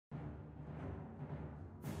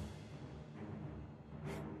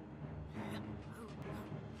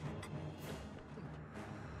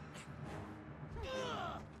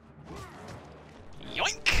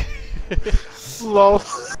Lol.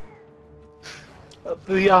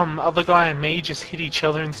 The other guy and me just hit each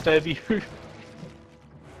other instead of you.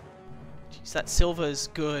 Jeez, that silver's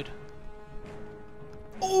good.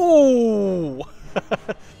 Ooh!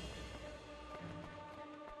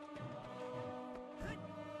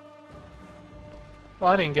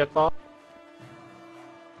 Well, I didn't get far.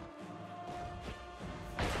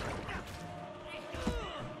 I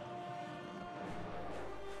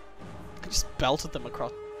just belted them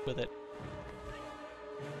across with it.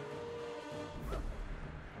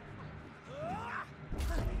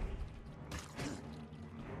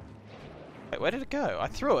 Wait, where did it go? I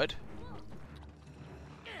threw it.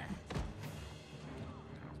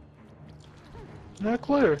 No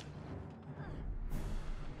clue.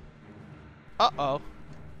 Uh-oh.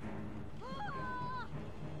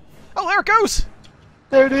 Oh, there it goes!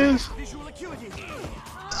 There it is!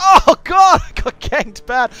 Oh god! I got ganked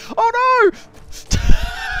bad! Oh no!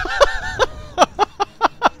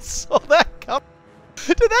 Saw that come.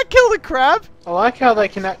 Did that kill the crab? I like how they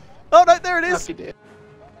can act. Oh no, there it is! Happy did.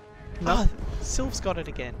 No. Oh, Sylv's got it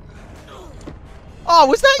again. Oh,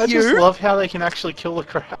 was that I you? just love how they can actually kill the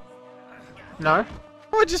crab. No?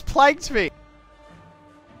 Oh, it just plagued me.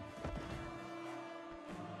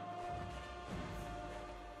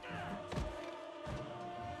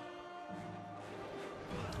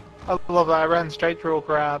 I love that. I ran straight through a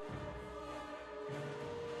crab.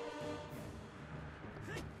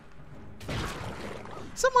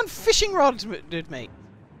 Someone fishing rodded me.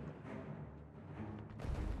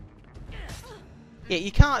 Yeah,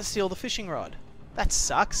 you can't steal the fishing rod. That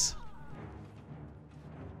sucks.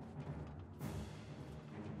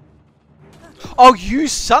 Oh, you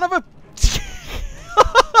son of a...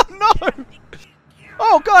 No!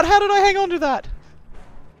 Oh god, how did I hang on to that?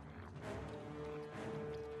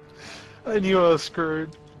 I knew I was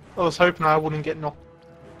screwed. I was hoping I wouldn't get knocked.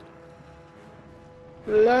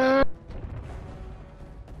 Hello?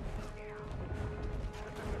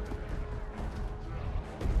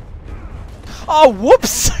 Oh,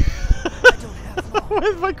 whoops!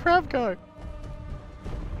 Where'd my crab go?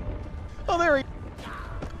 Oh, there he...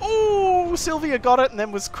 Oh, Sylvia got it and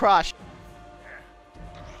then was crushed.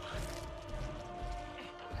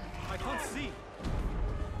 I can't see.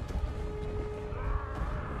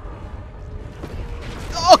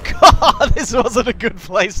 Oh god, this wasn't a good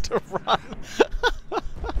place to run.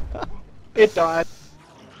 It died.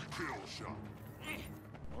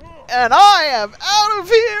 And I am out of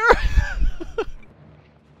here!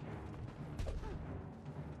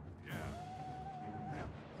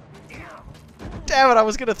 Damn it, I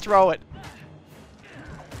was gonna throw it.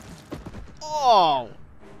 Oh!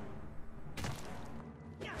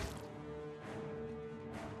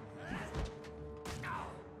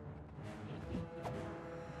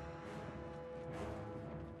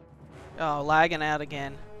 Oh, lagging out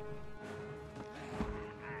again.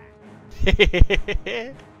 How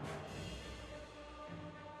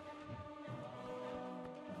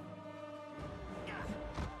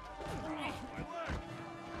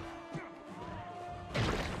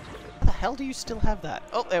the hell do you still have that?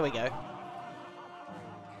 Oh, there we go.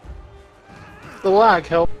 The lag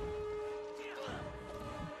helped.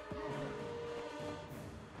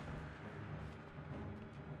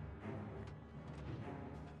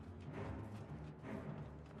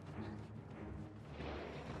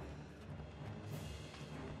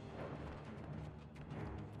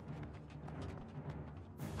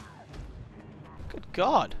 Good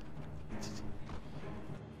God.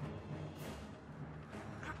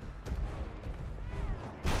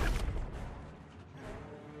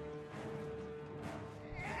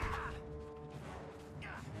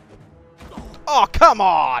 Oh, come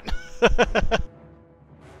on!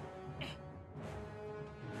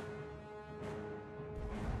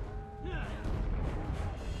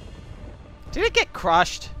 Did it get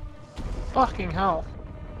crushed? Fucking hell.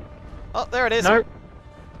 Oh, there it is. Nope.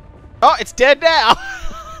 Oh, it's dead now!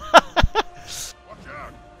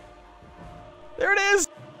 There it is!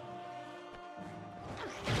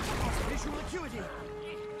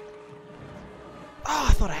 Oh,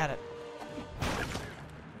 I thought I had it.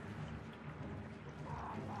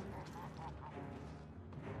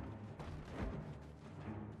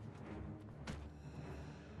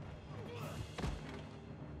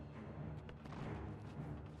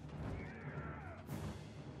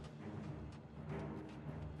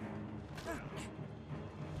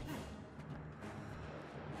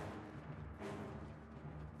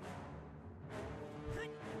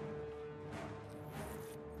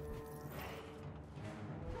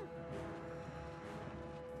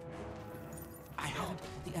 I had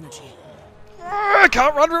the energy. I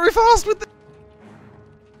can't run very fast with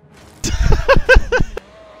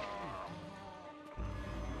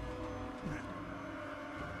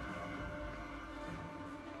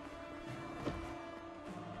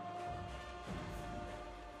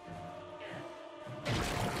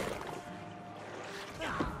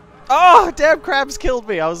Oh, damn crabs killed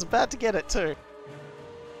me. I was about to get it too.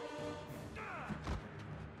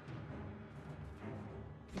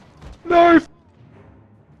 No!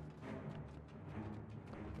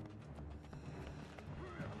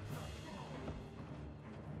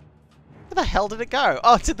 Where the hell did it go?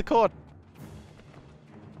 Oh, it's in the corner.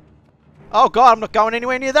 Oh god, I'm not going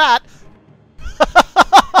anywhere near that.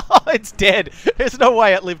 It's dead. There's no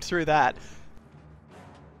way it lived through that.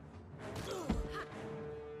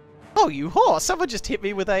 Oh, you horse! Someone just hit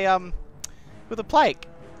me with a plate.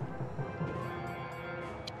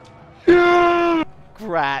 Yeah!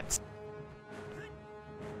 Grats.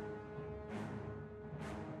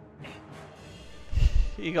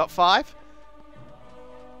 You got 5?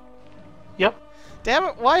 Yep. Damn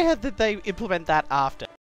it! Why did they implement that after?